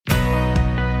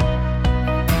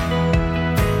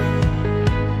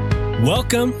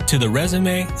Welcome to the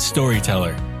Resume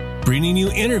Storyteller, bringing you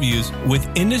interviews with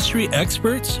industry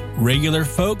experts, regular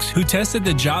folks who tested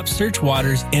the job search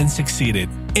waters and succeeded,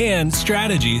 and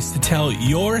strategies to tell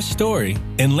your story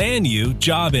and land you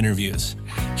job interviews.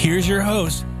 Here's your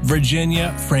host,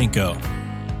 Virginia Franco.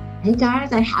 Hey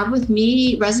guys, I have with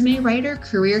me resume writer,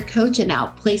 career coach, and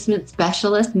outplacement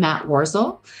specialist, Matt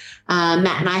Warzel.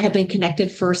 Matt and I have been connected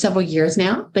for several years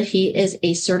now, but he is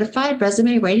a certified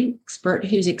resume writing expert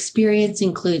whose experience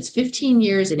includes 15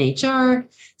 years in HR,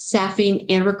 staffing,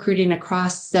 and recruiting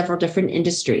across several different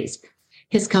industries.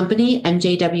 His company,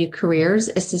 MJW Careers,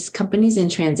 assists companies in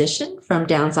transition from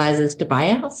downsizes to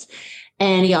buyouts.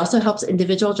 And he also helps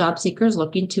individual job seekers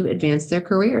looking to advance their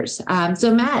careers.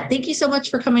 So Matt, thank you so much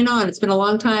for coming on. It's been a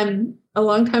long time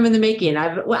in the making.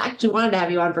 I've actually wanted to have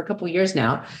you on for a couple of years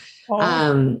now. So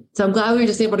I'm glad we were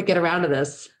just able to get around to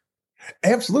this.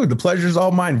 Absolutely. The pleasure is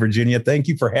all mine, Virginia. Thank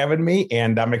you for having me.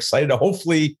 And I'm excited to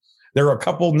hopefully there are a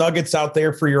couple nuggets out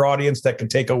there for your audience that can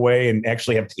take away and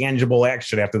actually have tangible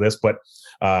action after this. But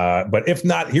if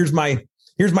not, here's my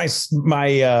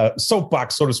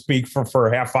soapbox, so to speak, for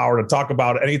a half hour to talk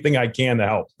about anything I can to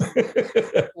help.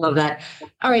 Love that.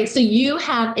 All right. So you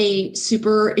have a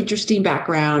super interesting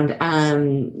background.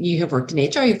 You have worked in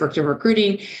HR, you've worked in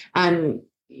recruiting.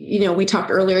 We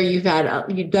talked earlier, you've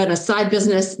done a side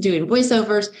business doing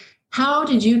voiceovers. How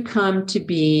did you come to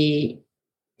be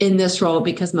in this role?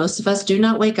 Because most of us do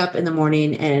not wake up in the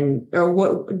morning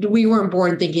we weren't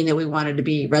born thinking that we wanted to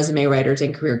be resume writers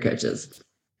and career coaches.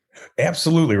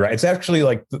 Absolutely right. It's actually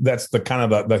like that's the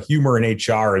kind of the humor in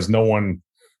HR is no one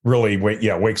really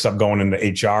wakes up going into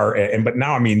HR. But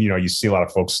now, you see a lot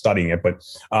of folks studying it. But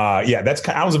I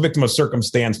was a victim of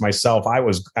circumstance myself.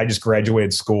 I just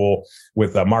graduated school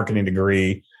with a marketing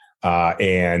degree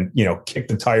and kicked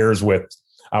the tires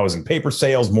I was in paper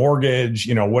sales, mortgage,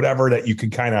 whatever that you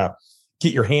could kind of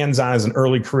get your hands on as an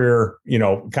early career,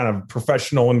 kind of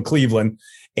professional in Cleveland.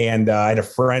 And I had a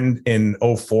friend in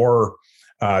 2004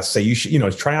 say you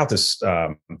should, try out this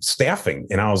staffing.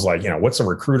 And I was like, what's a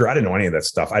recruiter? I didn't know any of that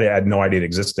stuff. I had no idea it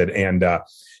existed. And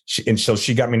so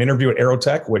she got me an interview at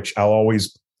Aerotech, which I'll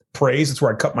always praise. It's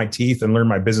where I cut my teeth and learn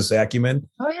my business acumen.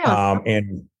 Oh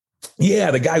yeah.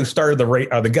 The guy who started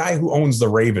the guy who owns the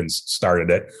Ravens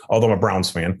started it, although I'm a Browns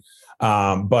fan.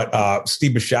 But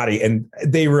Steve Bisciotti, and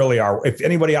they really are. If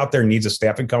anybody out there needs a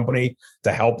staffing company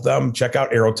to help them, check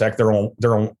out Aerotech.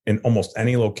 They're in almost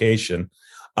any location.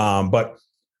 But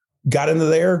got into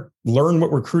there, learned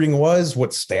what recruiting was,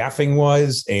 what staffing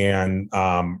was, and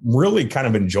really kind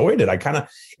of enjoyed it.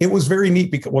 It was very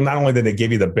neat because, not only did they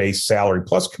give you the base salary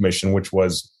plus commission, which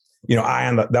was,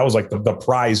 that was like the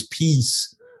prize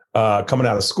piece coming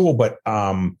out of school, but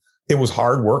it was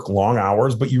hard work, long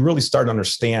hours, but you really start to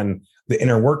understand the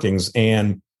inner workings.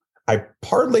 And I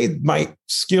parlayed my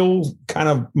skills, kind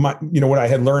of what I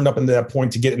had learned up until that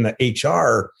point to get into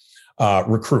HR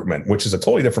recruitment, which is a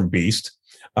totally different beast.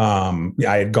 I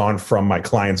had gone from my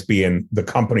clients being the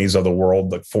companies of the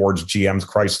world, like Fords, GMs,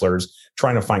 Chryslers,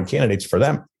 trying to find candidates for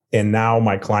them. And now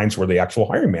my clients were the actual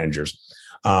hiring managers.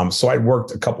 So I'd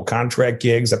worked a couple contract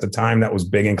gigs at the time. That was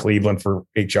big in Cleveland for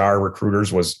HR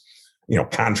recruiters was,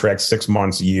 contract 6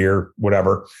 months, a year,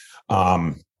 whatever.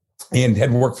 And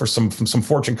had worked for some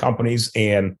Fortune companies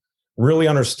and really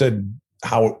understood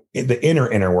how the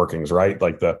inner workings, right?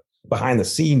 Like the behind the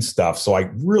scenes stuff. So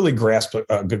I really grasped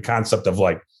a good concept of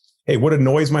like, hey, what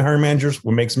annoys my hiring managers?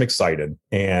 What makes them excited?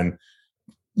 And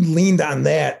leaned on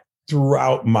that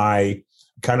throughout my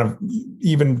kind of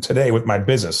even today with my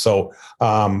business. So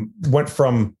went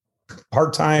from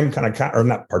part-time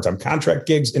not part-time contract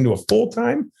gigs into a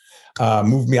full-time,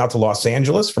 moved me out to Los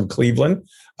Angeles from Cleveland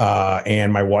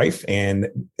and my wife. And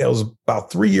it was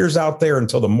about 3 years out there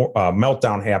until the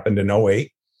meltdown happened in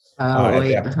 2008.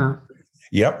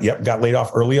 Yep. Got laid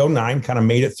off early 2009, kind of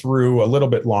made it through a little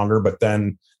bit longer, but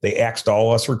then they axed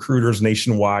all us recruiters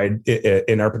nationwide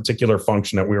in our particular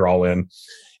function that we were all in.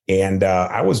 And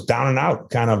I was down and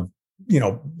out, kind of,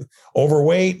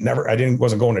 overweight.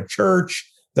 Wasn't going to church.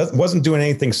 Wasn't doing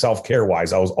anything self-care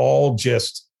wise. I was all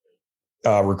just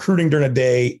recruiting during the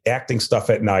day, acting stuff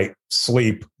at night,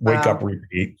 sleep, wake up,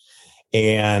 repeat.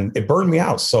 And it burned me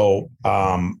out. So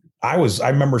I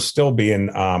remember still being,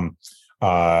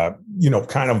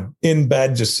 kind of in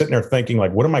bed, just sitting there thinking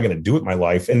like, what am I going to do with my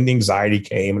life? And the anxiety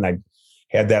came and I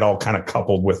had that all kind of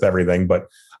coupled with everything, but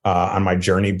on my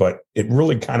journey, but it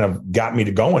really kind of got me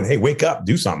to going, hey, wake up,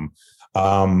 do something.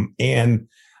 And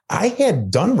I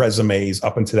had done resumes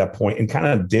up until that point and kind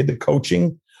of did the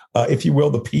coaching, if you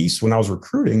will, the piece when I was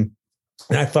recruiting.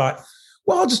 And I thought,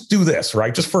 well, I'll just do this,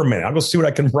 right? Just for a minute. I'll go see what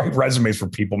I can write resumes for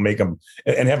people, make them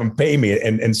and have them pay me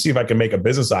and see if I can make a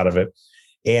business out of it.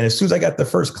 And as soon as I got the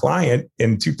first client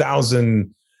in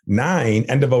 2009,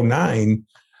 end of 2009,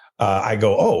 I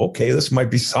go, oh, okay, this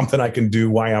might be something I can do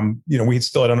while I'm, we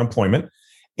still had unemployment,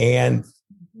 and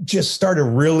just started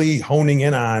really honing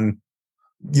in on,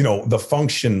 the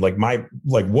function, like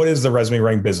what is the resume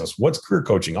writing business? What's career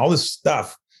coaching? All this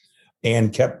stuff.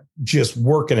 And kept just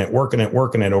working it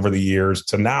over the years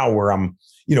to now where I'm,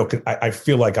 I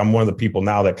feel like I'm one of the people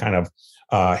now that kind of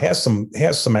has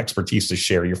some expertise to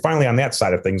share. You're finally on that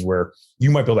side of things where you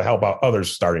might be able to help out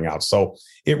others starting out. So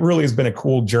it really has been a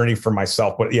cool journey for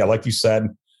myself. But yeah, like you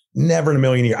said, never in a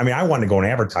million years. I mean, I wanted to go in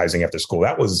advertising after school.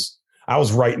 I was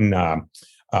writing,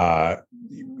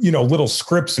 little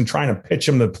scripts and trying to pitch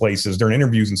them to places during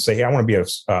interviews and say, hey, I want to be a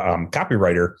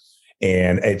copywriter.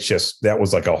 And that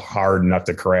was like a hard nut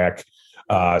to crack.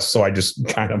 So I just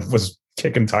kind of was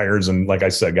kicking tires. And like I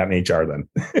said, got in HR then.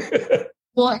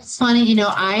 Well, it's funny,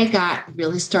 I got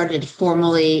really started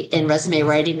formally in resume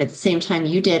writing at the same time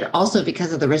you did, also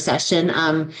because of the recession.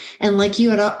 And like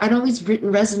you, I'd always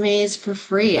written resumes for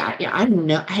free. I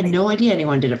had no idea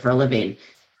anyone did it for a living.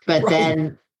 But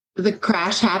then the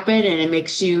crash happened, and it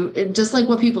makes you, just like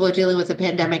what people are dealing with the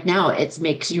pandemic now, it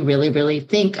makes you really, really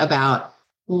think about,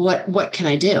 what can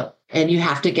I do? And you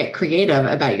have to get creative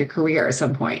about your career at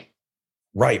some point.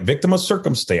 Right. Victim of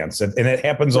circumstance. And it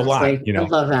happens a lot, I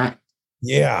love that.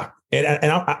 Yeah. And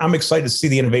I'm excited to see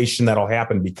the innovation that'll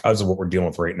happen because of what we're dealing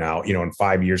with right now, in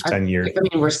 5 years, 10 years. I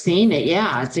mean, we're seeing it.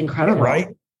 Yeah. It's incredible. Right.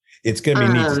 It's going to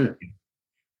be neat.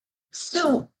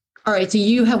 So, all right. So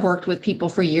you have worked with people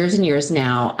for years and years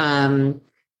now,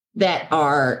 that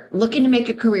are looking to make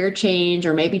a career change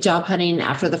or maybe job hunting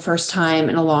after the first time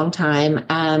in a long time.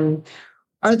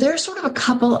 Are there sort of a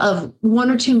couple of one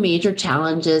or two major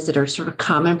challenges that are sort of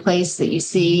commonplace that you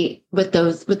see with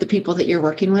the people that you're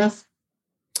working with?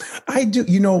 I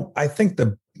do. I think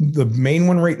the main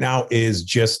one right now is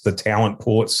just the talent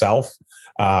pool itself.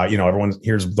 Everyone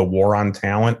hears the war on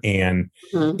talent, and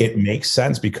it makes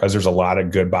sense because there's a lot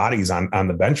of good bodies on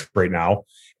the bench right now.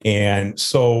 And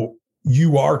so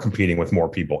you are competing with more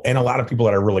people and a lot of people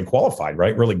that are really qualified,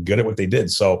 right? Really good at what they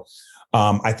did. So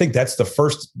I think that's the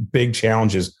first big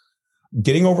challenge, is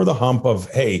getting over the hump of,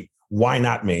 hey, why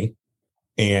not me?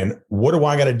 And what do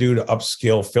I got to do to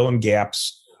upskill, fill in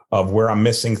gaps of where I'm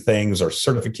missing things or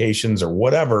certifications or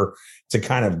whatever to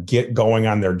kind of get going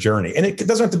on their journey. And it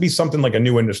doesn't have to be something like a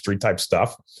new industry type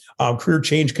stuff. Career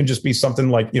change can just be something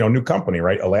like, new company,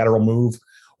 right? A lateral move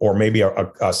or maybe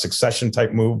a succession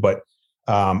type move. But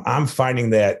I'm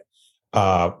finding that,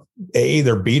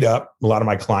 they're beat up. A lot of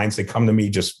my clients, they come to me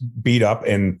just beat up.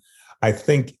 And I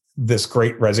think this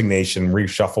great resignation,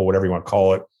 reshuffle, whatever you want to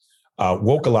call it,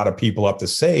 woke a lot of people up to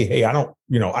say, hey,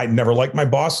 I never liked my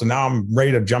boss. And now I'm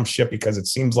ready to jump ship because it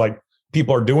seems like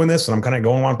people are doing this and I'm kind of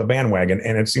going along with the bandwagon.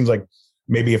 And it seems like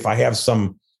maybe if I have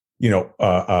some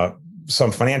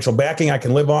financial backing I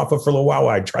can live off of for a little while,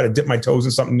 I try to dip my toes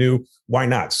in something new. Why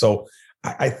not? So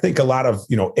I think a lot of,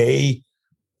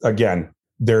 again,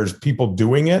 there's people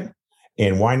doing it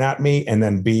and why not me? And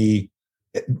then B,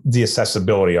 the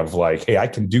accessibility of like, hey, I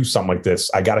can do something like this.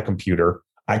 I got a computer.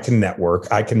 I can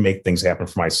network. I can make things happen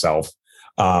for myself.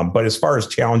 But as far as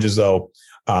challenges though,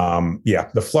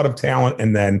 the flood of talent.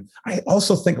 And then I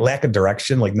also think lack of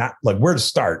direction, like not like where to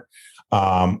start.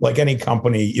 Like any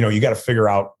company, you got to figure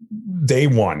out day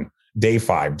 1, day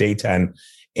 5, day 10.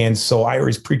 And so I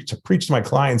always preach to my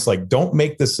clients, like, don't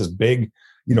make this big,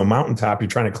 mountaintop you're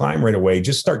trying to climb right away.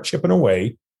 Just start chipping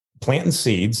away, planting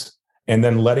seeds, and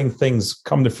then letting things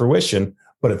come to fruition.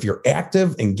 But if you're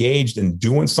active, engaged, and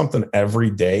doing something every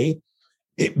day,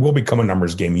 it will become a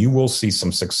numbers game. You will see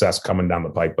some success coming down the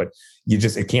pipe, but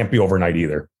it can't be overnight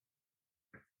either.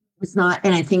 It's not.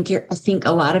 And I think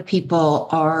a lot of people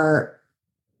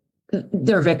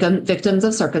they're victims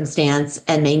of circumstance,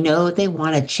 and they know they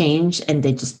want to change and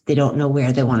they don't know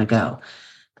where they want to go.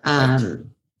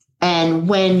 And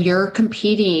when you're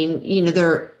competing,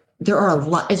 there are a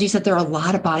lot, as you said, there are a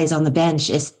lot of bodies on the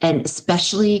bench, and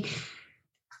especially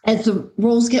as the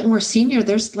roles get more senior,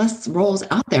 there's less roles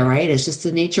out there, right? It's just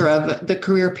the nature of the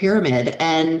career pyramid.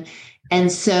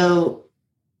 And so,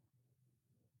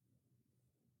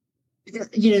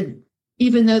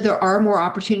 even though there are more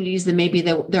opportunities than maybe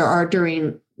there are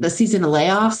during the season of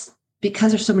layoffs,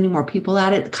 because there's so many more people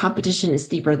at it, the competition is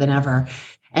deeper than ever.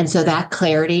 And so that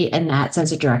clarity and that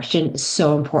sense of direction is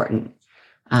so important.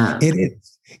 It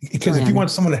is. Because if you want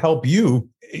someone to help you,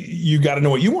 you got to know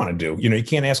what you want to do. You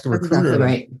can't ask a recruiter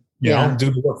to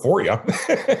do the work for you.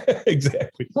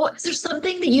 Exactly. Well, is there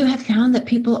something that you have found that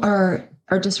people are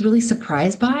are just really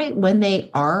surprised by when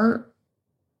they are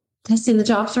testing the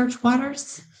job search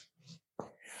waters?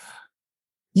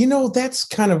 That's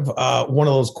kind of one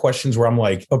of those questions where I'm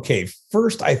like, okay,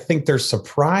 first, I think they're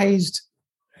surprised.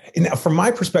 And from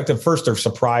my perspective, first, they're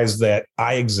surprised that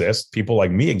I exist. People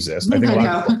like me exist. I think a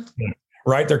lot of people,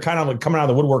 right? They're kind of like coming out of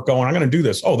the woodwork going, I'm going to do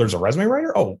this. Oh, there's a resume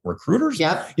writer. Oh, recruiters.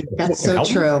 Yep. That's so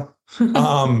true.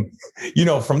 From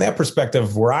that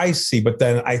perspective where I see, but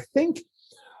then I think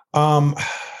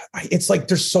it's like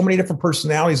there's so many different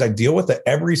personalities I deal with that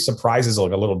every surprise is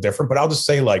like a little different. But I'll just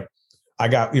say, like, I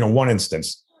got, one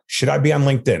instance. Should I be on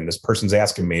LinkedIn? This person's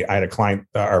asking me. I had a client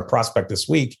or prospect this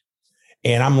week.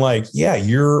 And I'm like, yeah,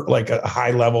 you're like a high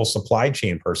level supply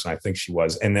chain person. I think she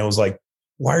was. And it was like,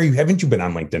 haven't you been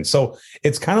on LinkedIn? So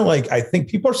it's kind of like, I think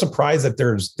people are surprised that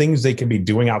there's things they can be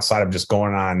doing outside of just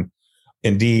going on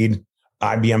Indeed,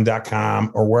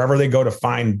 IBM.com, or wherever they go to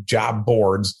find job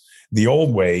boards the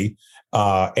old way.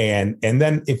 And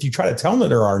then if you try to tell them that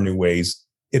there are new ways,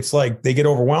 it's like they get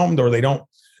overwhelmed or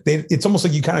it's almost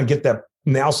like you kind of get that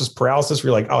analysis paralysis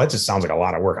where you're like, oh, that just sounds like a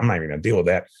lot of work. I'm not even going to deal with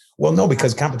that. Well, no,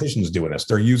 because competition is doing this.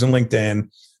 They're using LinkedIn,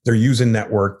 they're using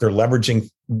network, they're leveraging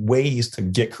ways to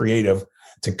get creative,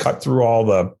 to cut through all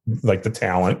the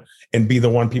talent and be the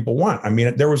one people want. I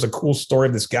mean, there was a cool story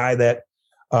of this guy that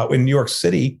in New York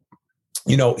City,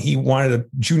 he wanted a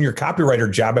junior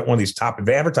copywriter job at one of these top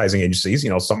advertising agencies,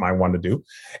 something I wanted to do.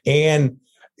 And,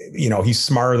 he's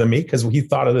smarter than me because he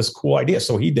thought of this cool idea.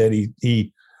 So he did,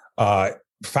 he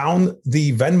found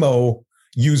the Venmo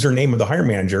username of the hiring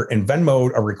manager and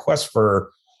Venmoed a request for,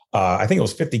 I think it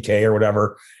was $50K or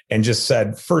whatever, and just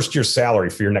said first year salary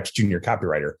for your next junior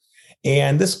copywriter.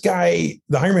 And this guy,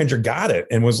 the hiring manager, got it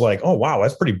and was like, oh, wow,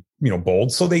 that's pretty,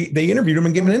 bold. So they interviewed him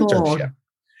and gave him an internship.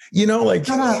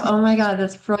 Oh my God,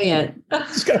 that's brilliant.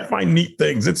 Just got to find neat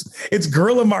things. It's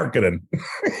guerrilla marketing.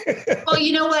 Well,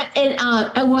 you know what? And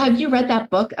have you read that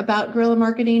book about guerrilla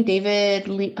marketing? David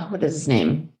Lee, what is his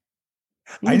name?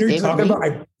 I know you're talking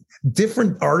about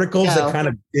different articles that kind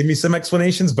of gave me some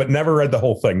explanations, but never read the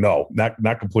whole thing. No,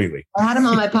 not completely. I had him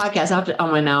on my podcast.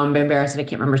 Now I'm embarrassed that I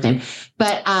can't remember his name.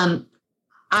 But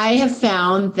I have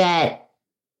found that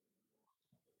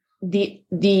I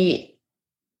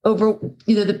don't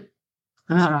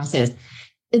know how to say this.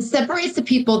 It separates the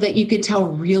people that you could tell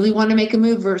really want to make a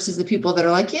move versus the people that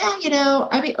are like, yeah,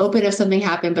 I'd be open if something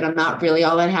happened, but I'm not really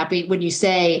all that happy. When you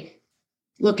say,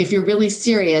 look, if you're really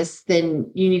serious,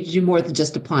 then you need to do more than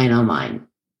just applying online.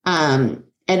 And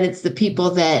it's the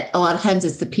people that a lot of times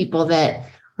it's the people that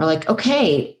are like,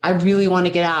 okay, I really want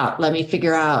to get out. Let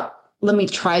me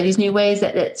try these new ways.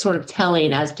 That's sort of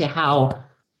telling as to how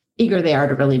eager they are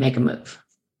to really make a move.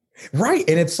 Right.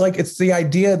 And it's the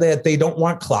idea that they don't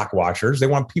want clock watchers. They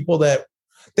want people that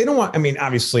they don't want. I mean,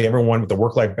 obviously everyone with the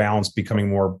work-life balance becoming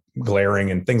more glaring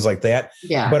and things like that.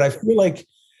 Yeah. But I feel like,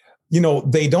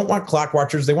 they don't want clock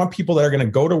watchers. They want people that are going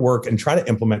to go to work and try to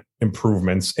implement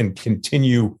improvements and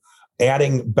continue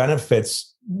adding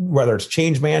benefits, whether it's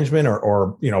change management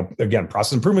or again,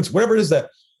 process improvements, whatever it is that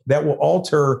will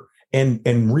alter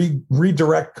and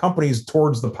redirect companies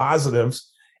towards the positives.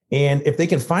 And if they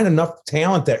can find enough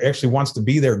talent that actually wants to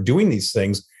be there doing these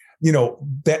things,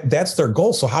 that's their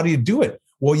goal. So how do you do it?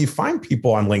 Well, you find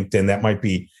people on LinkedIn that might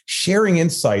be sharing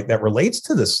insight that relates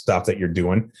to this stuff that you're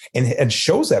doing and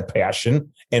shows that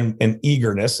passion and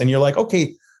eagerness. And you're like,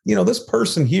 okay, this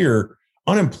person here,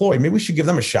 unemployed, maybe we should give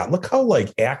them a shot. Look how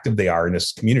active they are in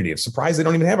this community. It's surprised they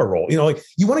don't even have a role. You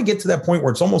want to get to that point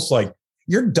where it's almost like,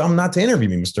 you're dumb not to interview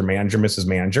me, Mr. Manager, Mrs.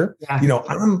 Manager. Yeah.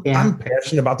 I'm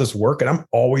passionate about this work and I'm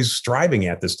always striving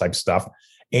at this type of stuff.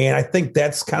 And I think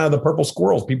that's kind of the purple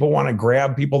squirrels. People want to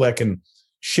grab people that can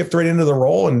shift right into the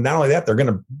role. And not only that, they're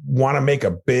going to want to make a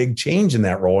big change in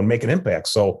that role and make an impact.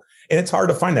 So, and it's hard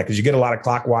to find that because you get a lot of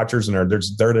clock watchers and they're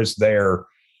just there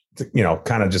to,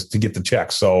 kind of just to get the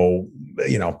check. So,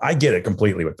 I get it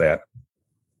completely with that.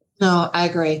 No, I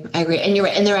agree. And you're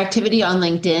right. And their activity on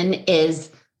LinkedIn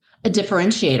is a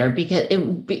differentiator because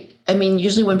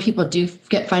usually when people do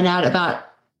find out about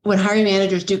when hiring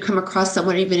managers do come across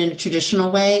someone even in a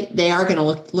traditional way, they are going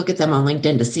to look at them on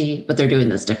LinkedIn to see what they're doing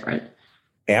that's different.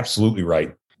 Absolutely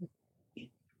right.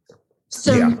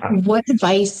 So what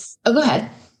advice? Oh, go ahead.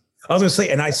 I was going to say,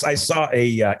 and I saw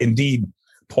a Indeed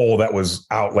poll that was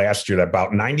out last year that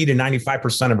about 90 to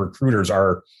 95% of recruiters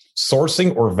are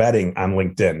sourcing or vetting on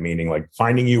LinkedIn, meaning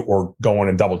finding you or going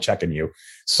and double checking you.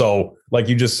 So like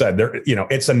you just said, there,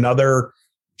 it's another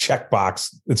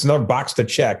checkbox. It's another box to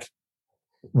check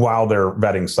while they're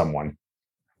vetting someone.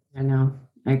 I know.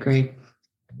 I agree.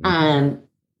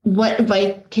 What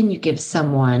advice can you give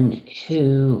someone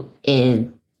who is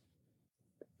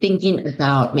thinking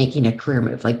about making a career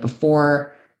move? Like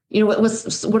before,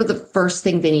 what are the first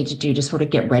things they need to do to sort of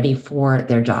get ready for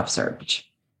their job search?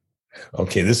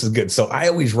 Okay, this is good. So I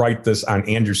always write this on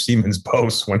Andrew Siemens'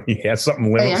 posts when he has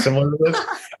something similar to this.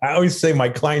 I always say my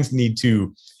clients need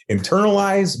to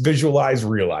internalize, visualize,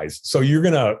 realize. So you're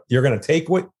gonna take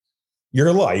what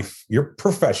your life, your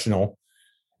professional,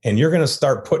 and you're gonna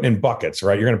start putting in buckets,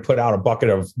 right? You're gonna put out a bucket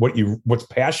of what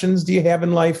passions do you have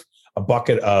in life, a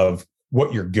bucket of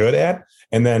what you're good at,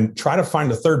 and then try to find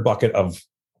a third bucket of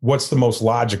what's the most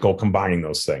logical combining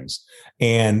those things.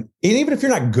 And even if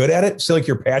you're not good at it, say like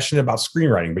you're passionate about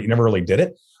screenwriting, but you never really did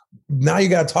it. Now you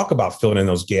got to talk about filling in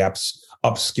those gaps,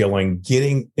 upskilling,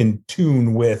 getting in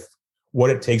tune with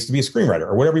what it takes to be a screenwriter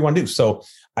or whatever you want to do. So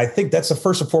I think that's the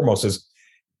first and foremost is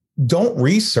don't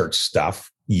research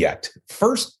stuff yet.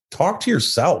 First, talk to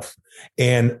yourself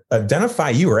and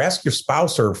identify you, or ask your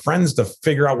spouse or friends to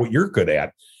figure out what you're good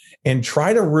at and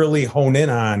try to really hone in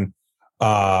on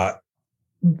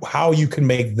how you can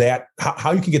make that,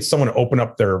 how you can get someone to open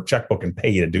up their checkbook and pay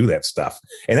you to do that stuff.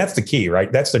 And that's the key,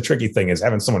 right? That's the tricky thing, is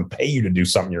having someone pay you to do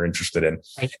something you're interested in.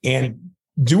 Right. And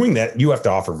doing that, you have to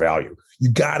offer value.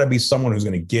 You got to be someone who's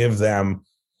going to give them,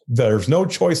 there's no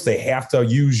choice. They have to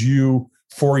use you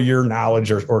for your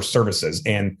knowledge or services.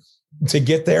 And to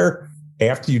get there,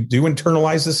 after you do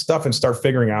internalize this stuff and start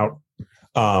figuring out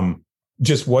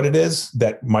just what it is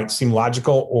that might seem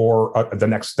logical, or the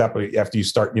next step after you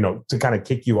start, to kind of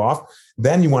kick you off,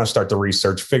 then you want to start the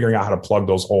research, figuring out how to plug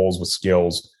those holes with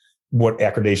skills, what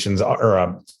accreditations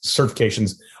or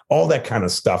certifications, all that kind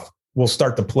of stuff will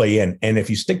start to play in. And if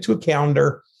you stick to a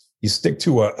calendar, you stick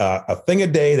to a thing a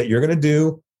day that you're going to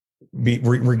do,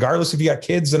 regardless if you got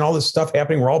kids and all this stuff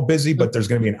happening, we're all busy, but there's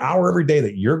going to be an hour every day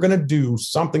that you're going to do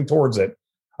something towards it.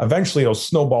 Eventually it'll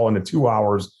snowball into 2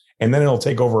 hours. And then it'll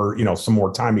take over, some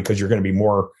more time, because you're going to be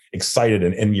more excited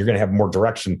and you're going to have more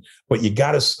direction. But you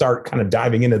got to start kind of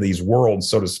diving into these worlds,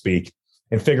 so to speak,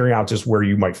 and figuring out just where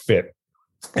you might fit.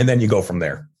 And then you go from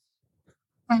there.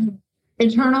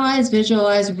 Internalize,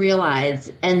 visualize,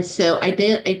 realize. And so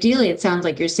ideally, it sounds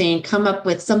like you're saying come up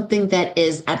with something that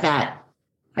is at that,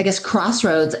 I guess,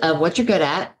 crossroads of what you're good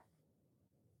at,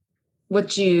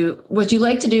 what you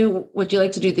like to do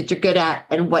that you're good at,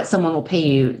 and what someone will pay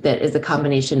you that is a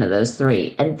combination of those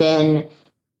three. And then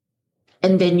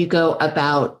you go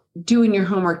about doing your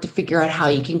homework to figure out how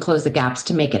you can close the gaps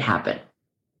to make it happen.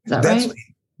 Is that right?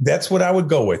 That's what I would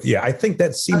go with. Yeah. I think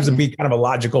that seems to be kind of a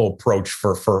logical approach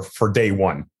for day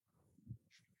one.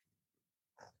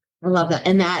 I love that.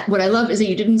 And what I love is that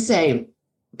you didn't say,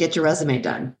 get your resume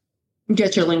done,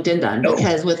 get your LinkedIn done,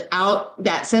 because without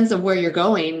that sense of where you're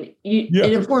going,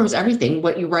 it informs everything,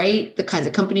 what you write, the kinds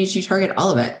of companies you target,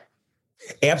 all of it.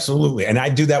 Absolutely. And I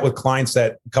do that with clients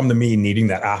that come to me needing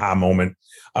that aha moment.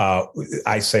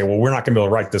 I say, well, we're not going to be able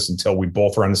to write this until we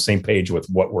both are on the same page with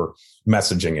what we're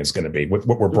messaging is going to be, with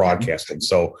what we're broadcasting.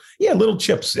 So little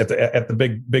chips at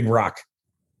the big rock.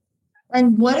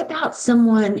 And what about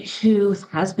someone who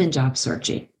has been job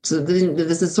searching? So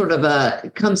this is sort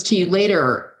of comes to you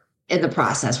later in the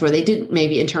process, where they didn't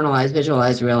maybe internalize,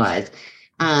 visualize, realize.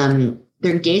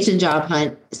 They're engaged in job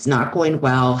hunt. It's not going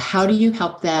well. How do you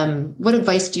help them? What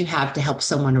advice do you have to help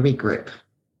someone regroup?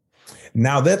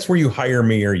 Now that's where you hire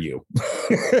me or you.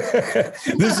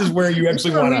 This is where you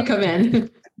actually want to come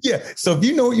in. Yeah. So if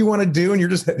you know what you want to do and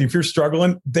if you're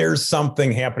struggling, there's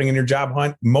something happening in your job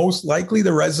hunt. Most likely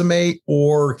the resume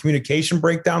or communication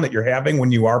breakdown that you're having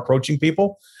when you are approaching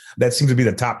people. That seems to be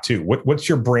the top two. What's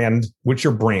your brand? What's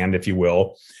your brand, if you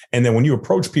will? And then when you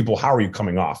approach people, how are you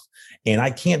coming off? And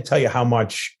I can't tell you how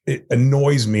much it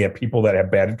annoys me at people that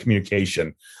have bad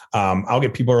communication. I'll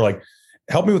get people who are like,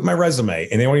 help me with my resume.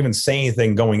 And they won't even say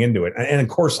anything going into it. And of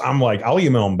course, I'm like, I'll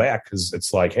email them back, because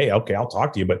it's like, hey, okay, I'll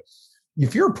talk to you. But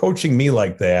if you're approaching me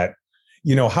like that,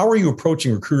 how are you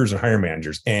approaching recruiters and hiring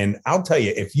managers? And I'll tell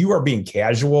you, if you are being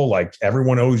casual, like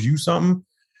everyone owes you something,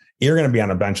 you're going to be on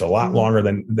a bench a lot longer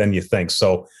than you think.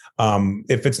 So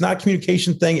if it's not a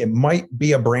communication thing, it might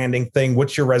be a branding thing.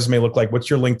 What's your resume look like? What's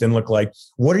your LinkedIn look like?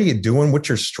 What are you doing? What's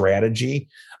your strategy?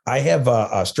 I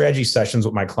have strategy sessions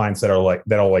with my clients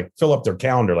that'll fill up their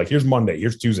calendar. Like, here's Monday,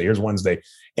 here's Tuesday, here's Wednesday.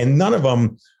 And none of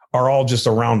them are all just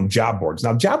around job boards.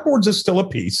 Now, job boards is still a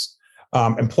piece.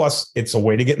 And plus, it's a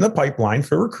way to get in the pipeline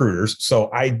for recruiters.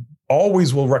 So I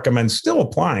always will recommend still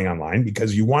applying online,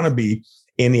 because you want to be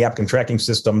in the applicant tracking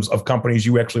systems of companies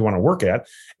you actually want to work at.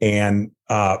 And,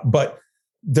 but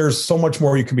there's so much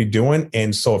more you can be doing.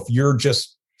 And so if you're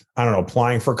just,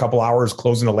 applying for a couple hours,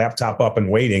 closing the laptop up and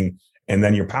waiting, and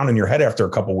then you're pounding your head after a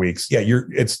couple of weeks,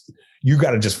 you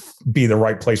got to just be the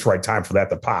right place, right time for that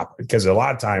to pop. Because a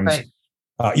lot of times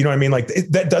You know what I mean? Like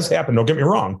that does happen. Don't get me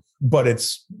wrong, but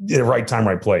it's the right time,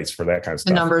 right place for that kind of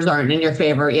stuff. The numbers aren't in your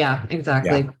favor. Yeah,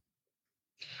 exactly.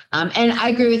 Yeah. And I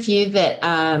agree with you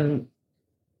that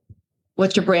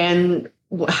what's your brand,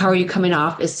 how are you coming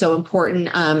off is so important.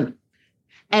 And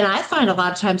I find a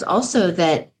lot of times also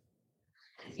that,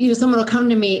 someone will come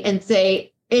to me and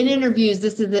say, in interviews,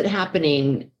 this isn't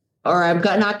happening, or I'm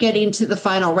not getting to the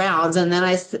final rounds. And then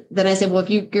I say, well, if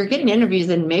you're getting interviews,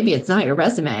 then maybe it's not your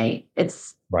resume.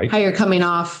 It's right. How you're coming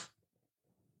off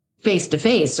face to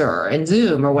face or in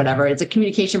Zoom or whatever. It's a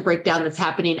communication breakdown that's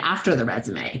happening after the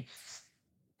resume.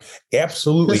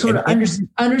 Absolutely. So sort of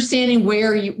understanding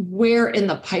where in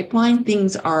the pipeline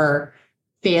things are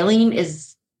failing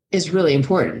is really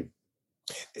important.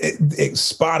 It's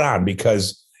spot on,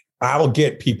 because I'll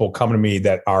get people coming to me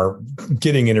that are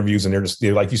getting interviews and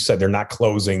they're like you said, they're not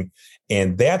closing.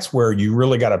 And that's where you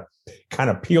really got to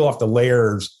kind of peel off the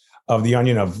layers of the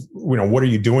onion of, what are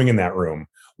you doing in that room?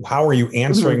 How are you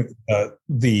answering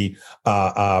the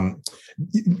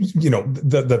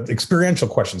experiential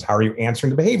questions? How are you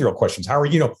answering the behavioral questions? How are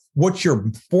what's your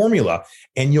formula?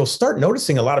 And you'll start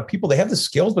noticing a lot of people, they have the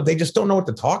skills, but they just don't know what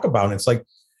to talk about. And it's like,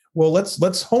 well,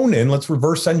 let's hone in, let's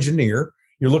reverse engineer.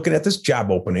 You're looking at this job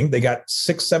opening. They got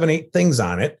 6, 7, 8 things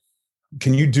on it.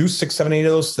 Can you do 6, 7, 8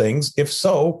 of those things? If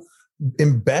so,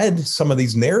 embed some of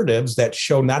these narratives that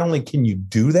show not only can you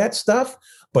do that stuff,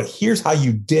 but here's how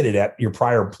you did it at your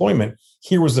prior employment.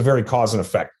 Here was the very cause and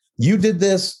effect. You did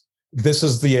this. This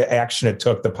is the action it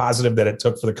took, the positive that it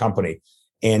took for the company.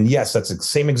 And yes, that's the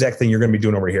same exact thing you're going to be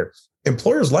doing over here.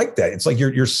 Employers like that. It's like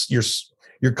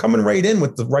you're coming right in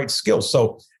with the right skills.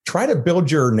 So try to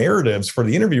build your narratives for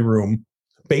the interview room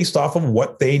based off of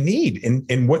what they need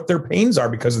and what their pains are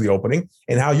because of the opening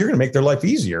and how you're going to make their life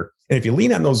easier. And if you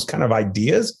lean on those kind of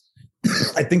ideas,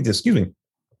 I think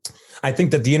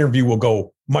that the interview will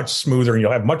go much smoother and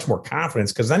you'll have much more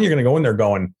confidence, because then you're going to go in there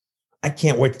going, I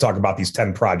can't wait to talk about these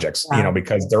 10 projects,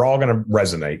 because they're all going to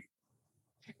resonate.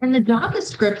 And the job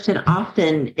description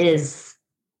often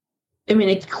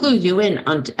it clues you in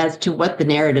as to what the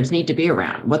narratives need to be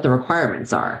around, what the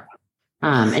requirements are.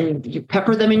 And you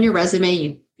pepper them in your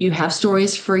resume. You have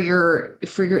stories for your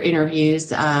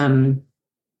interviews.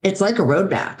 It's like a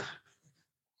roadmap.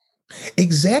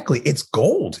 Exactly. It's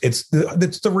gold. It's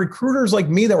the recruiters like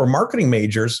me that were marketing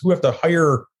majors who have to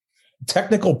hire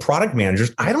technical product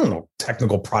managers. I don't know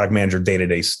technical product manager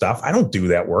day-to-day stuff. I don't do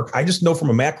that work. I just know from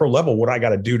a macro level what I got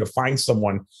to do to find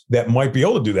someone that might be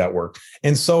able to do that work.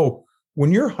 And so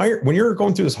when you're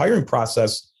going through this hiring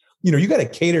process, you got to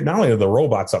cater not only to the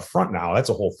robots up front now, that's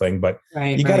a whole thing, but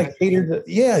you got to cater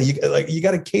to, you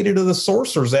got to cater to the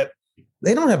sourcers that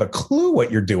they don't have a clue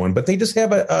what you're doing, but they just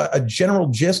have a general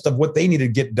gist of what they need to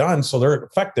get done. So they're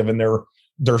effective in their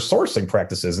sourcing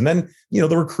practices. And then,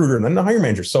 the recruiter and then the hiring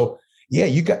manager. So yeah,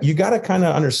 you got to kind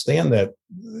of understand that,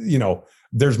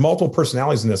 there's multiple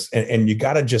personalities in this and you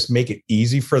got to just make it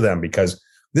easy for them, because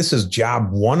this is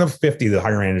job 1 of 50 the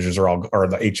hiring managers or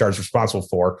the HR is responsible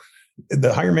for.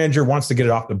 The hiring manager wants to get it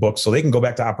off the book so they can go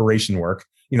back to operation work.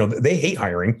 They hate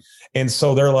hiring. And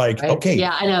so they're like, right. Okay.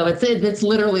 Yeah, I know. It's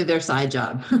literally their side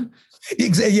job.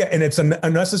 Exactly. Yeah. And it's an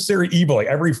unnecessary evil.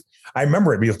 I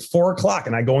remember it'd be 4:00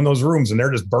 and I go in those rooms and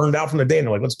they're just burned out from the day. And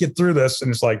they're like, let's get through this.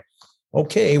 And it's like,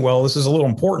 okay, well, this is a little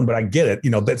important, but I get it.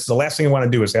 That's the last thing I want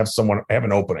to do is have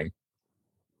an opening.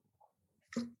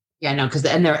 Yeah, no, because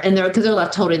they're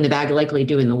left holding the bag, likely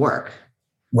doing the work.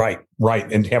 Right.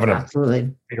 And having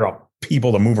to figure out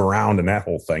people to move around and that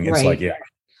whole thing. It's like, yeah,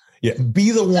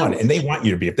 be the one. And they want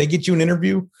you to be. If they get you an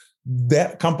interview,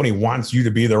 that company wants you to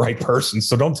be the right person.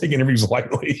 So don't take interviews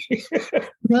lightly.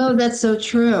 No, that's so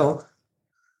true.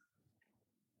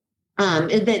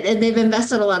 And they've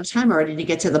invested a lot of time already to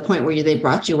get to the point where they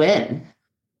brought you in.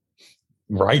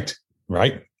 Right.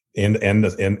 And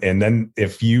then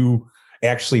if you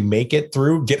actually make it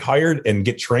through, get hired and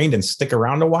get trained and stick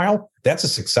around a while, that's a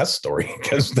success story,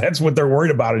 because that's what they're worried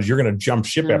about is you're going to jump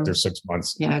ship after 6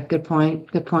 months. Yeah. Good point.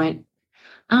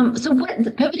 So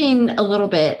pivoting a little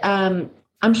bit, I'm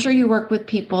sure you work with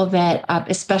people that,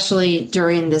 especially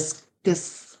during this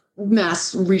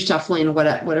mass reshuffling,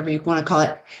 whatever you want to call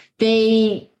it,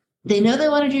 they know they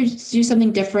want to do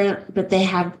something different, but they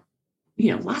have,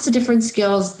 lots of different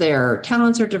skills. Their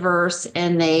talents are diverse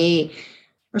and they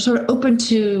are sort of open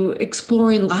to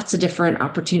exploring lots of different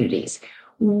opportunities.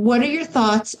 What are your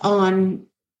thoughts on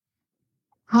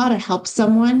how to help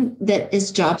someone that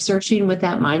is job searching with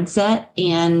that mindset?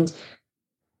 And,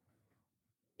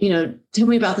 tell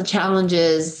me about the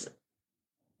challenges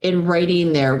in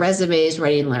writing their resumes,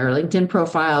 writing their LinkedIn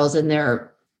profiles, and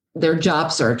their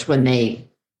job search when they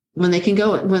when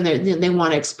they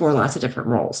want to explore lots of different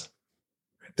roles?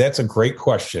 That's a great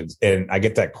question. And I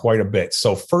get that quite a bit.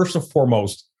 So first and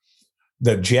foremost,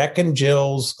 the Jack and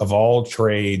Jills of all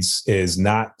trades is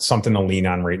not something to lean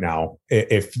on right now.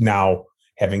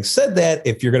 Having said that,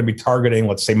 if you're going to be targeting,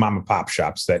 let's say, mom and pop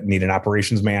shops that need an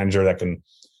operations manager that can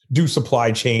do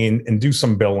supply chain and do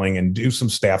some billing and do some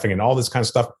staffing and all this kind of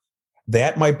stuff,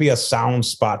 that might be a sound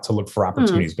spot to look for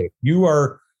opportunities. But if you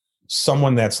are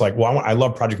someone that's like, well, I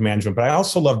love project management, but I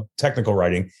also love technical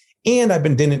writing, and I've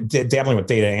been dabbling with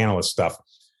data analyst stuff.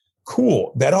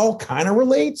 Cool. That all kind of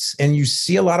relates. And you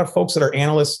see a lot of folks that are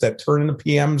analysts that turn into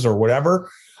PMs or whatever.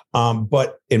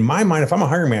 But in my mind, if I'm a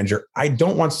hiring manager, I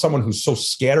don't want someone who's so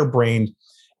scatterbrained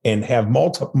and have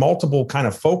multiple kind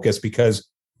of focus, because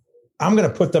I'm going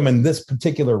to put them in this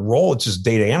particular role. It's just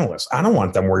data analyst. I don't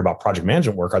want them worried about project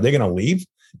management work. Are they going to leave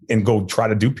and go try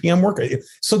to do PM work?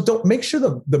 So don't make sure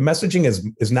the messaging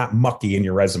is not mucky in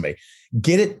your resume.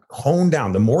 Get it honed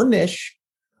down. The more niche,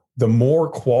 the more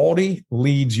quality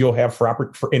leads you'll have for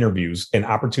interviews and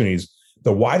opportunities.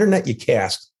 The wider net you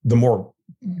cast, the more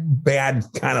bad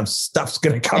kind of stuff's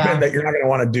going to come in that you're not going to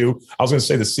want to do. I was going to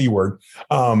say the C word,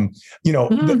 the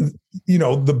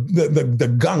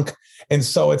gunk. And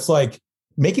so it's like,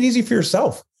 make it easy for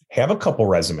yourself. Have a couple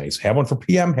resumes, have one for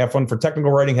PM, have one for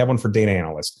technical writing, have one for data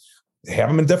analyst, have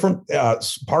them in different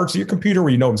parts of your computer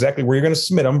where you know exactly where you're going to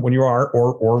submit them when you are,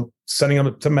 or sending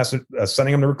them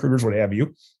to recruiters, what have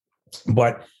you.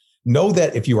 But know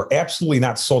that if you are absolutely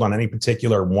not sold on any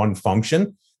particular one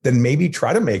function, then maybe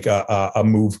try to make a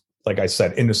move, like I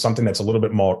said, into something that's a little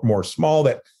bit more small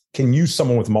that can use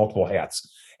someone with multiple hats.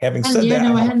 Having said that,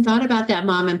 I hadn't thought about that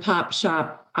mom and pop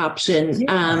shop option.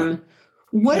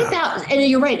 What about, and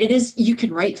you're right, it is, you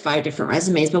can write 5 different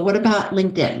resumes, but what about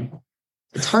LinkedIn?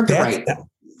 It's hard to write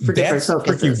for different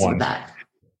focuses with that.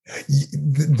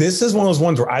 This is one of those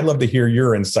ones where I'd love to hear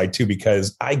your insight too,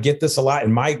 because I get this a lot.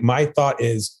 And my thought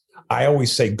is, I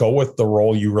always say, go with the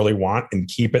role you really want and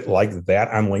keep it like that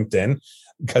on LinkedIn.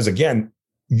 Because again,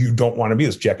 you don't want to be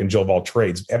this Jack and Jill of all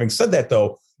trades. Having said that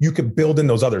though, you could build in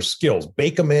those other skills,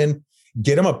 bake them in,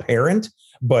 get them apparent,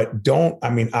 but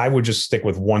I would just stick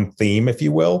with one theme, if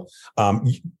you will.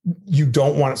 You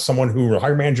don't want someone who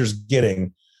hiring manager's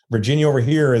getting. Virginia over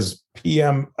here is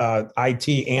PM,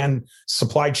 IT, and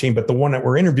supply chain, but the one that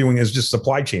we're interviewing is just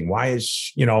supply chain. Why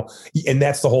is, and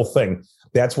that's the whole thing.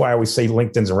 That's why I always say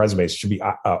LinkedIn's and resumes should be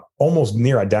almost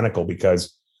near identical,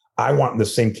 because I want the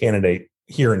same candidate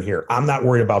here and here. I'm not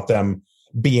worried about them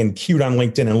being cute on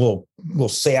LinkedIn and a little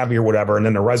savvy or whatever, and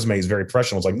then the resume is very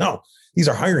professional. It's like, no, these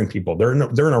are hiring people. They're in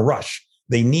a rush.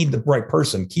 They need the right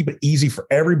person. Keep it easy for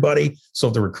everybody. So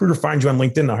if the recruiter finds you on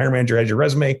LinkedIn, the hiring manager has your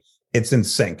resume, it's in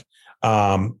sync.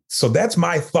 So that's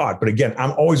my thought. But again,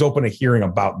 I'm always open to hearing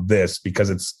about this because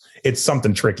it's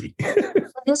something tricky.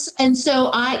 And so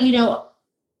I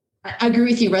agree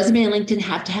with you. Resume and LinkedIn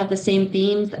have to have the same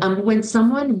themes. When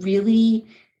someone really,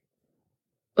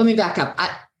 let me back up.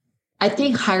 I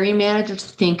think hiring managers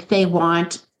think they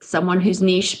want someone who's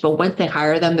niche, but once they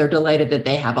hire them, they're delighted that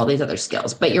they have all these other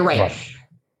skills. But you're right.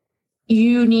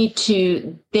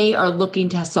 They are looking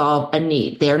to solve a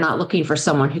need. They're not looking for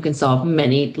someone who can solve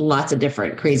lots of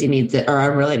different crazy needs that are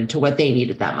unrelated to what they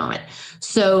need at that moment.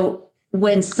 So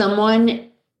when someone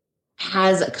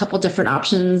has a couple different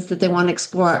options that they want to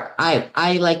explore,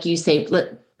 I like you say,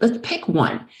 let's pick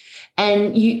one.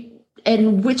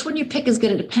 And which one you pick is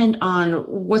going to depend on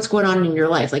what's going on in your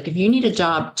life. Like if you need a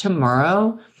job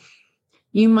tomorrow,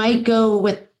 you might go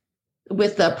with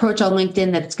the approach on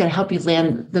LinkedIn that's going to help you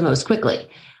land the most quickly.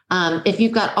 If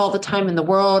you've got all the time in the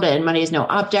world and money is no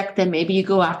object, then maybe you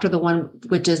go after the one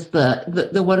which is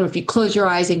the one where if you close your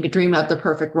eyes and could dream up the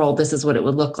perfect role, this is what it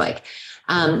would look like.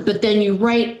 But then you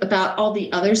write about all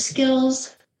the other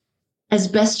skills as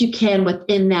best you can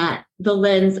within the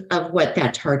lens of what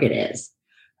that target is.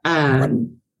 But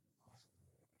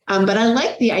I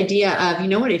like the idea of,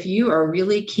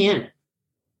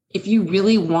 if you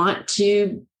really want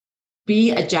to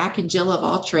be a Jack and Jill of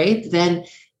all trades, then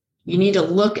you need to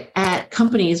look at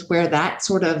companies where that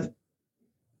sort of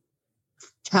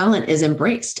talent is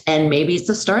embraced. And maybe it's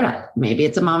a startup, maybe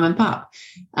it's a mom and pop.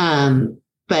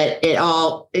 But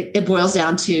it boils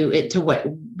down to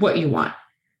what you want.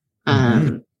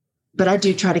 But I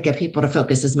do try to get people to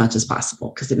focus as much as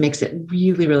possible because it makes it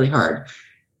really, really hard.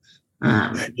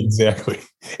 Exactly.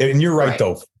 And you're right,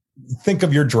 though. Think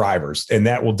of your drivers, and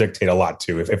that will dictate a lot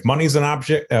too. If money's an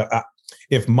object,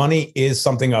 if money is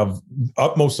something of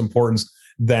utmost importance,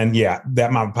 then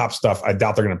that mom and pop stuff, I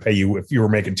doubt they're going to pay you. If you were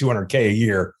making $200K a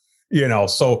year,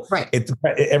 So Right.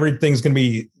 Everything's going to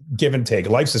be give and take.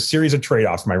 Life's a series of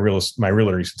trade-offs. My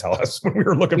realtor used to tell us when we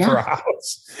were looking for a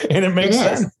house, and it makes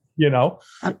sense, No,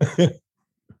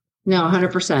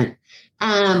 100%.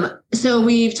 So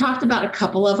we've talked about a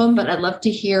couple of them, but I'd love to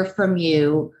hear from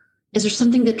you. Is there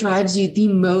something that drives you the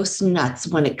most nuts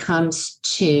when it comes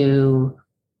to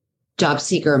job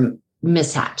seeker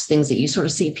mishaps, things that you sort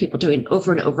of see people doing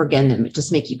over and over again that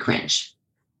just make you cringe?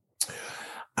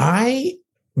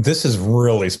 This is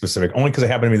really specific, only because it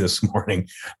happened to me this morning.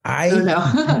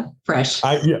 Fresh.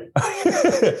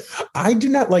 I do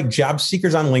not like job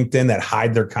seekers on LinkedIn that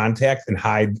hide their contact and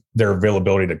hide their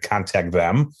availability to contact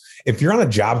them. If you're on a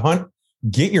job hunt,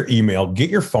 get your email, get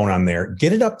your phone on there,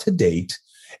 get it up to date.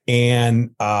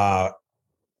 And I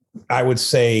would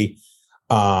say,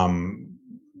 don't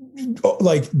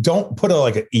put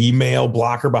an email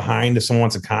blocker behind if someone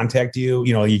wants to contact you.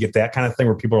 You get that kind of thing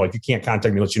where people are like, you can't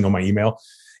contact me unless you know my email.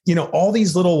 All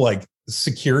these little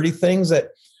security things that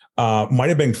might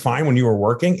have been fine when you were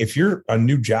working. If you're a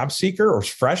new job seeker or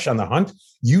fresh on the hunt,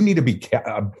 you need to be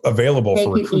available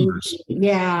for recruiters.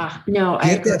 Yeah, no,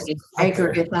 I agree. I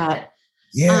agree with that.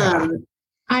 Yeah.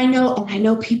 I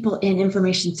know people in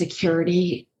information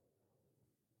security,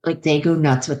 they go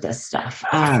nuts with this stuff.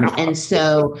 And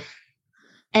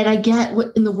I get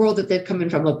what in the world that they've come in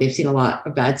from, they've seen a lot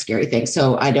of bad, scary things.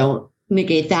 So I don't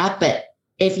negate that. But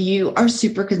if you are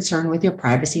super concerned with your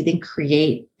privacy, then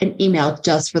create an email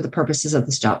just for the purposes of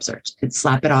this job search and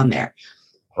slap it on there.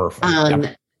 Perfect.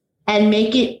 And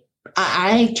make it,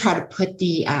 I try to put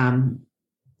the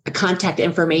contact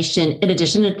information in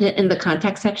addition to in the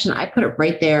contact section. I put it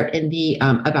right there in the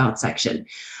about section.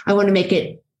 I want to make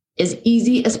it as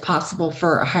easy as possible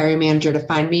for a hiring manager to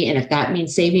find me. And if that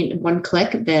means saving one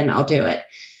click, then I'll do it.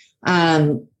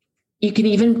 You can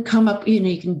even come up,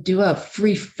 you can do a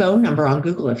free phone number on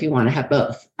Google if you want to have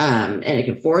both. And it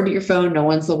can forward to your phone. No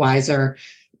one's the wiser,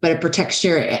 but it protects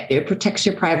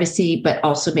your privacy, but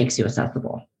also makes you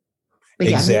accessible. But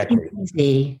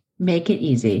exactly. Make it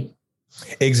easy.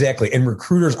 Exactly. And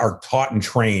recruiters are taught and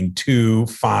trained to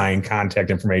find contact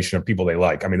information of people they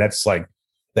like. I mean, that's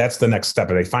the next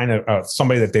step. If they find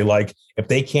somebody that they like, if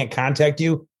they can't contact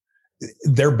you,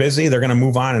 they're busy. They're going to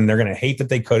move on and they're going to hate that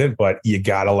they couldn't, but you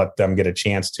got to let them get a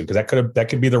chance to, because that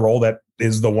could be the role that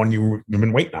is the one you've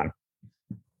been waiting on.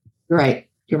 Right.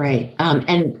 You're right.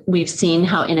 And we've seen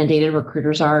how inundated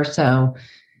recruiters are. So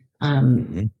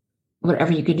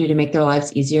whatever you can do to make their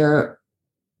lives easier,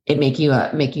 it make you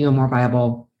a more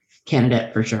viable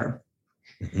candidate for sure.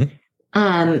 Mm-hmm.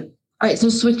 All right. So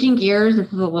switching gears, this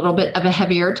is a little bit of a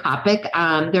heavier topic.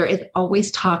 There is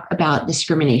always talk about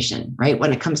discrimination, right?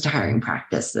 When it comes to hiring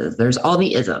practices, there's all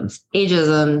the isms,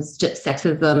 ageisms,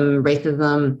 sexism,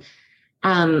 racism.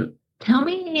 Tell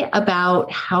me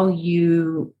about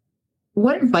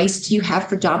what advice do you have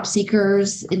for job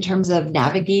seekers in terms of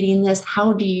navigating this?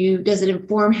 Does it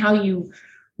inform how you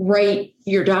write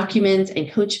your documents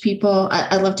and coach people?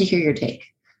 I'd love to hear your take.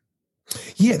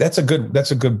 Yeah, that's a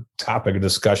good topic of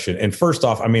discussion. And first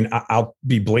off, I mean, I'll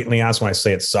be blatantly honest when I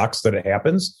say it sucks that it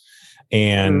happens,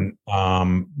 and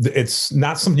it's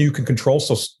not something you can control.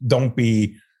 So don't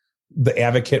be the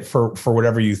advocate for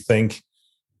whatever you think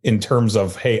in terms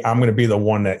of, hey, I'm going to be the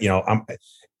one that,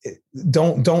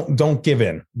 don't give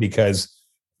in, because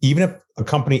even if a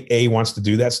company A wants to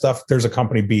do that stuff, there's a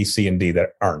company B, C, and D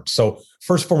that aren't. So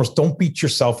first and foremost, don't beat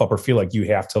yourself up or feel like you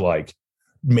have to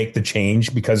make the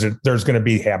change, because there's going to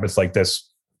be habits like this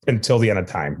until the end of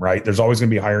time, right? There's always going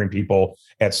to be hiring people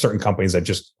at certain companies that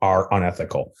just are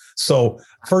unethical. So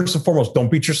first and foremost,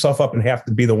 don't beat yourself up and have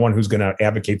to be the one who's going to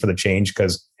advocate for the change,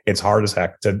 because it's hard as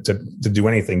heck to do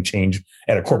anything change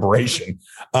at a corporation.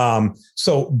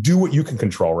 So do what you can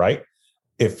control, right?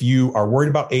 If you are worried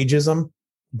about ageism,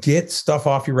 get stuff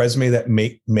off your resume that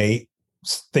may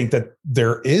think that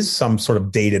there is some sort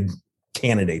of dated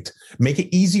candidate. Make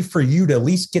it easy for you to at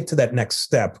least get to that next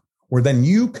step, where then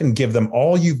you can give them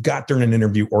all you've got during an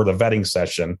interview or the vetting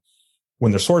session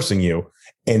when they're sourcing you,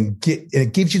 and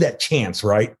it gives you that chance,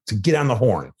 right, to get on the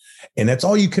horn. And that's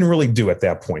all you can really do at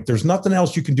that point. There's nothing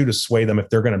else you can do to sway them if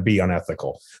they're going to be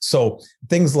unethical. So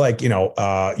things like,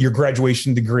 your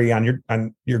graduation degree on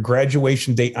your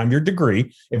graduation date on your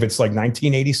degree, if it's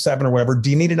 1987 or whatever, do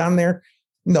you need it on there?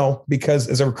 No, because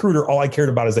as a recruiter, all I cared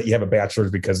about is that you have a bachelor's,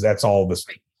 because that's all this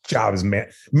job is,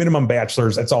 minimum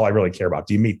bachelor's. That's all I really care about.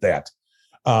 Do you meet that?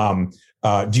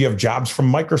 Do you have jobs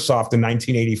from Microsoft in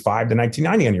 1985 to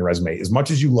 1990 on your resume? As much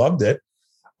as you loved it,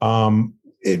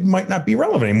 it might not be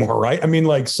relevant anymore, right? I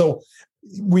mean, so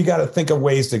we got to think of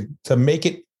ways to make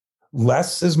it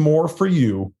less is more for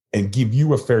you, and give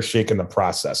you a fair shake in the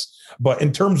process. But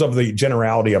in terms of the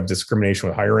generality of discrimination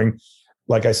with hiring,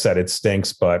 like I said, it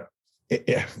stinks, but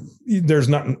there's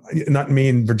nothing me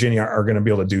and Virginia are going to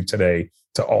be able to do today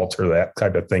to alter that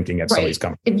type of thinking at some of these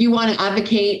companies. If you want to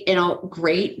advocate,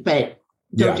 great, but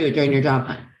don't do it during your job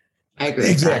hunt. I agree.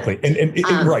 Exactly. And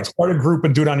right. Start a group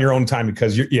and do it on your own time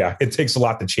because it takes a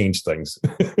lot to change things.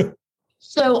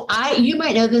 So you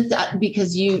might know this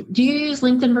because do you use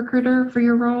LinkedIn Recruiter for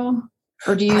your role,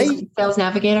 or do you use Sales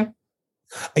Navigator?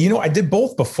 I did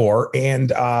both before,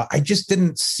 and I just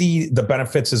didn't see the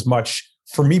benefits as much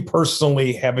for me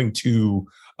personally, having to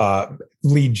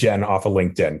lead gen off of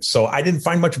LinkedIn. So I didn't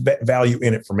find much value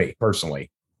in it for me personally.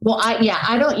 Well,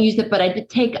 I don't use it, but I did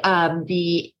take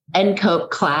the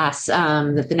NCOPE class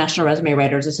that the National Resume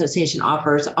Writers Association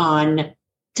offers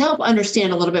to help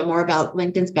understand a little bit more about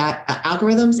LinkedIn's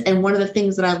algorithms. And one of the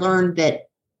things that I learned that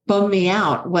bummed me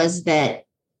out was that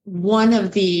one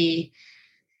of the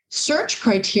search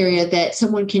criteria that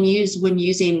someone can use when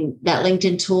using that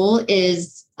LinkedIn tool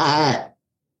is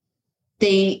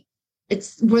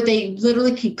it's where they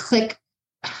literally can click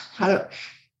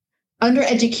under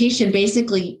education.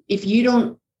 Basically, if you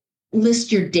don't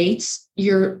list your dates,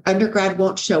 your undergrad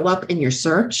won't show up in your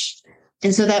search.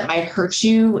 And so that might hurt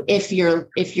you if you're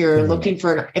looking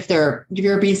if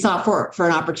you're being sought for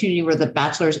an opportunity where the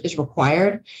bachelor's is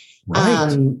required.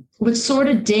 Right. Which sort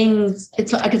of dings.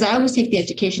 It's because I always take the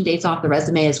education dates off the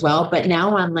resume as well. But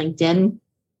now on LinkedIn,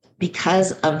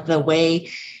 because of the way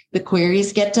the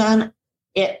queries get done,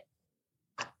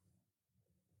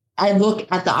 I look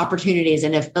at the opportunities,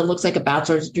 and if it looks like a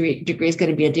bachelor's degree is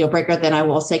going to be a deal breaker, then I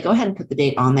will say, go ahead and put the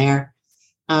date on there.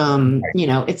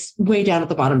 It's way down at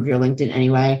the bottom of your LinkedIn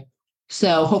anyway.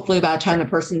 So hopefully by the time the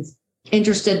person's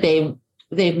interested,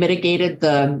 they've mitigated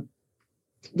the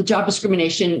job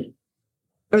discrimination,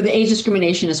 or the age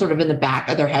discrimination is sort of in the back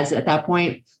of their heads at that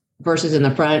point versus in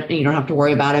the front, and you don't have to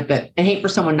worry about it. But I hate for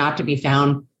someone not to be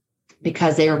found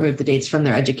because they removed the dates from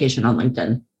their education on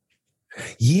LinkedIn.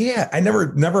 Yeah, I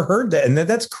never heard that. And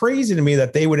that's crazy to me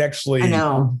that they would actually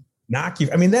knock you.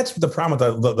 I mean, that's the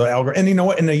problem with the algorithm. And you know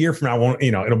what? In a year from now,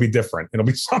 it'll be different. It'll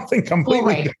be something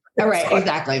completely different. All right,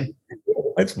 exactly.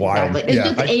 It's wild. Exactly. It's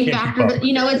just a factor, but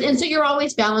and so you're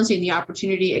always balancing the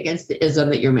opportunity against the ism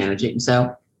that you're managing.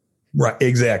 So right,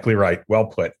 exactly right. Well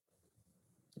put.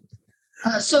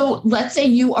 So let's say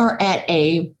you are at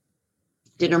a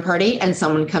dinner party and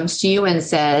someone comes to you and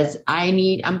says,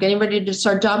 I'm getting ready to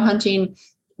start job hunting.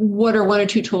 What are one or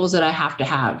two tools that I have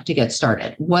to get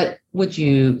started? What would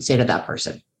you say to that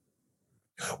person?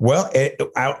 Well,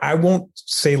 I won't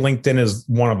say LinkedIn is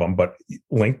one of them, but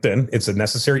LinkedIn, it's a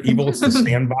necessary evil. It's the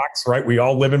sandbox, right? We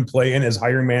all live and play in as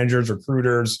hiring managers,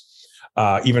 recruiters,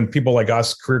 even people like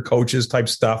us, career coaches type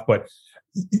stuff. But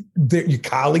your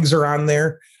colleagues are on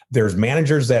there. There's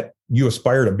managers that you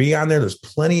aspire to be on there. There's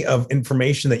plenty of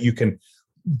information that you can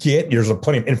get. There's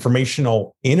plenty of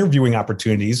informational interviewing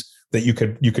opportunities that you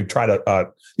could try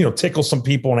to tickle some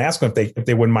people and ask them if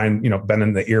they wouldn't mind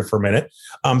bending the ear for a minute.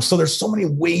 So there's so many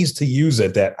ways to use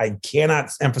it that I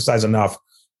cannot emphasize enough.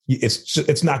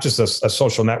 It's not just a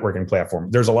social networking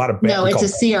platform. There's a lot of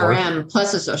it's a CRM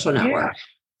plus a social network.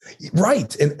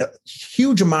 Right. And a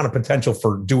huge amount of potential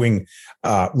for doing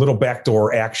little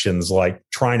backdoor actions like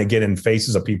trying to get in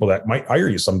faces of people that might hire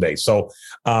you someday. So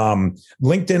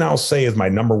LinkedIn, I'll say, is my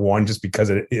number one just because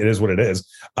it is what it is.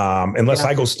 Unless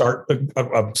I go start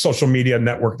a social media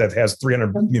network that has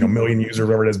 300 million users,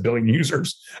 whatever it is, billion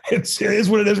users. It is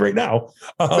what it is right now.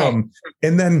 And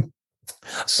then,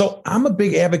 so I'm a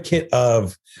big advocate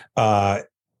of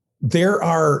there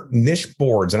are niche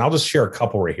boards, and I'll just share a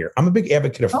couple right here. I'm a big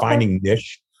advocate of finding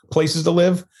niche places to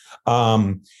live.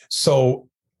 So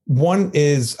one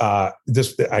is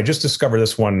this. I just discovered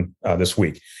this one this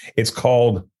week. It's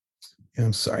called,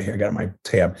 I'm sorry, here I got my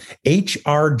tab,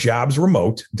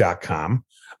 hrjobsremote.com.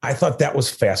 I thought that was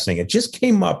fascinating. It just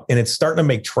came up and it's starting to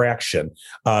make traction.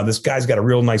 This guy's got a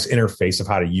real nice interface of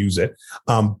how to use it.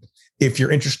 If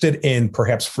you're interested in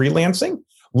perhaps freelancing,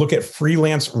 look at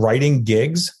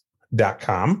freelancewritinggigs.com.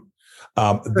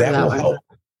 That will help,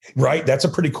 right? That's a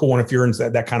pretty cool one if you're in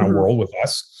that kind of world with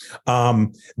us.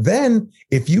 Then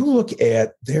if you look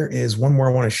at, there is one more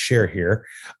I want to share here.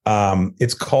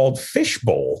 It's called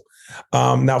Fishbowl.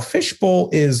 Now Fishbowl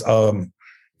is, I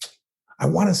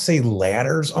want to say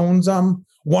Ladders owns them.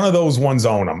 One of those ones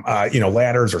own them,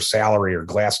 Ladders or Salary or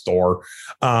Glassdoor.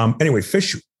 Anyway,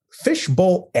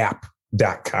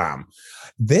 fishbowlapp.com.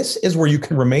 This is where you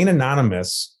can remain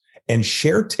anonymous and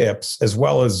share tips as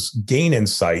well as gain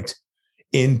insight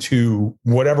into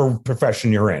whatever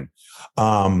profession you're in.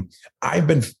 I've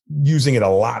been using it a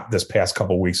lot this past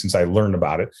couple of weeks since I learned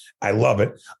about it. I love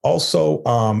it. Also,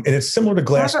 and it's similar to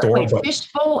Glassdoor.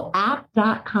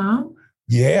 Fishbowlapp.com?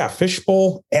 Yeah,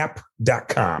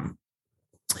 fishbowlapp.com.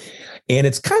 And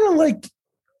it's kind of like,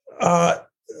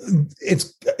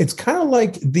 it's kind of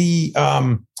like the,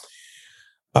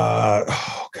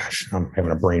 oh gosh, I'm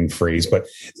having a brain freeze, but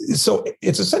so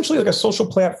it's essentially like a social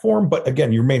platform, but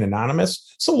again, you remain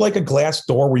anonymous. So like a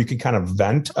Glassdoor where you can kind of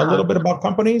vent a little bit about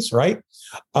companies, right?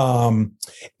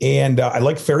 And I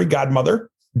like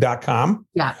fairygodmother.com.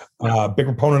 Yeah. Big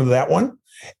proponent of that one.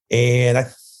 And I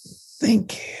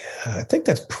think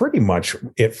that's pretty much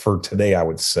it for today, I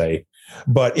would say.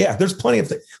 But yeah, there's plenty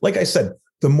of like I said,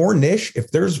 the more niche,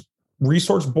 if there's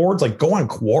resource boards, like go on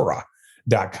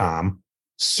Quora.com,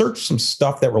 search some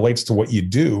stuff that relates to what you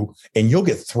do, and you'll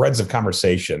get threads of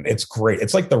conversation. It's great.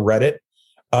 It's like the Reddit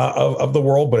of the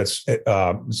world, but you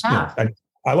know,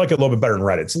 I like it a little bit better than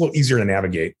Reddit. It's a little easier to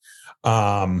navigate.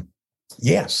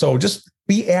 Yeah. So just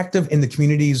be active in the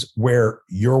communities where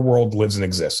your world lives and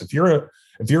exists. If you're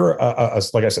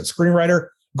like I said, screenwriter,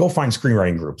 go find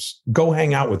screenwriting groups. Go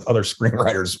hang out with other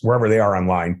screenwriters wherever they are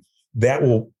online. That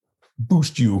will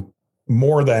boost you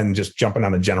more than just jumping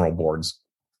on the general boards.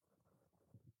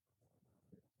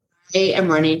 I am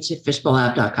running to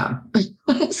fishbowlapp.com.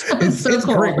 It's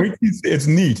cool. Great. It's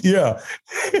neat. Yeah.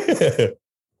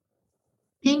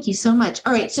 Thank you so much.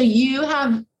 All right. So you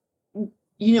have,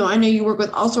 I know you work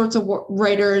with all sorts of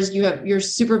writers. You're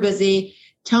super busy.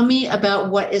 Tell me about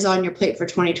what is on your plate for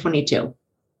 2022.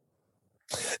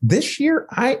 This year,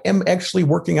 I am actually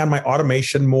working on my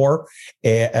automation more,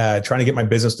 trying to get my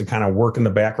business to kind of work in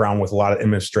the background with a lot of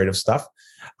administrative stuff.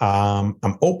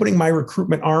 I'm opening my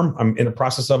recruitment arm. I'm in the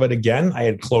process of it again. I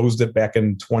had closed it back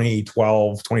in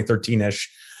 2012, 2013-ish.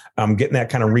 I'm getting that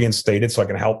kind of reinstated so I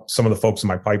can help some of the folks in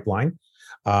my pipeline.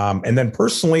 And then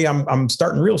personally, I'm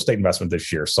starting real estate investment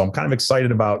this year. So I'm kind of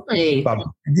excited about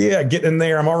getting in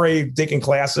there. I'm already taking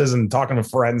classes and talking to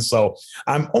friends. So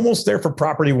I'm almost there for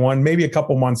property one, maybe a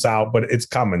couple months out, but it's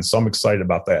coming. So I'm excited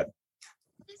about that.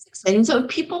 That's exciting. So if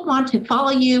people want to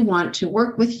follow you, want to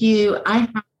work with you, I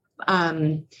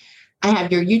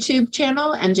have your YouTube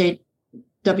channel,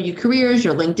 MJW Careers,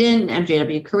 your LinkedIn,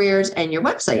 MJW Careers, and your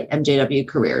website, MJW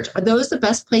Careers. Are those the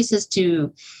best places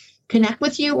to connect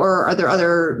with you, or are there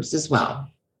others as well?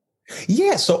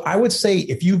 Yeah. So I would say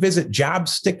if you visit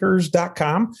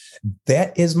jobstickers.com,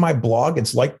 that is my blog.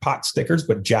 It's like pot stickers,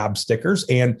 but job stickers.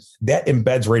 And that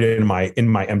embeds right in my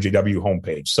MJW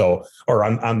homepage. So, or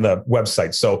on the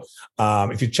website. So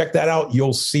if you check that out,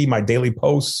 you'll see my daily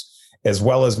posts as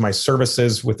well as my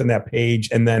services within that page.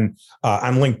 And then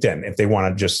on LinkedIn, if they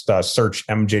want to just search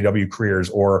MJW Careers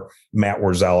or Matt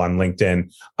Warzel on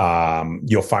LinkedIn,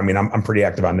 you'll find me. And I'm pretty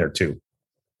active on there too.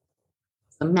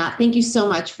 Matt, thank you so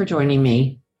much for joining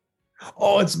me.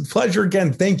 Oh, it's a pleasure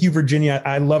again. Thank you, Virginia.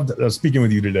 I loved speaking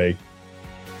with you today.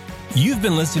 You've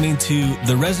been listening to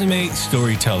The Resume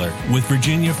Storyteller with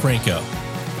Virginia Franco.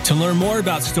 To learn more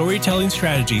about storytelling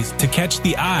strategies to catch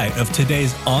the eye of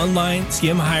today's online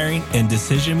skim hiring and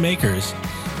decision makers,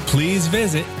 please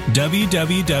visit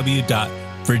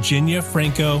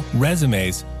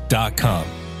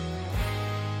www.virginiafrancoresumes.com.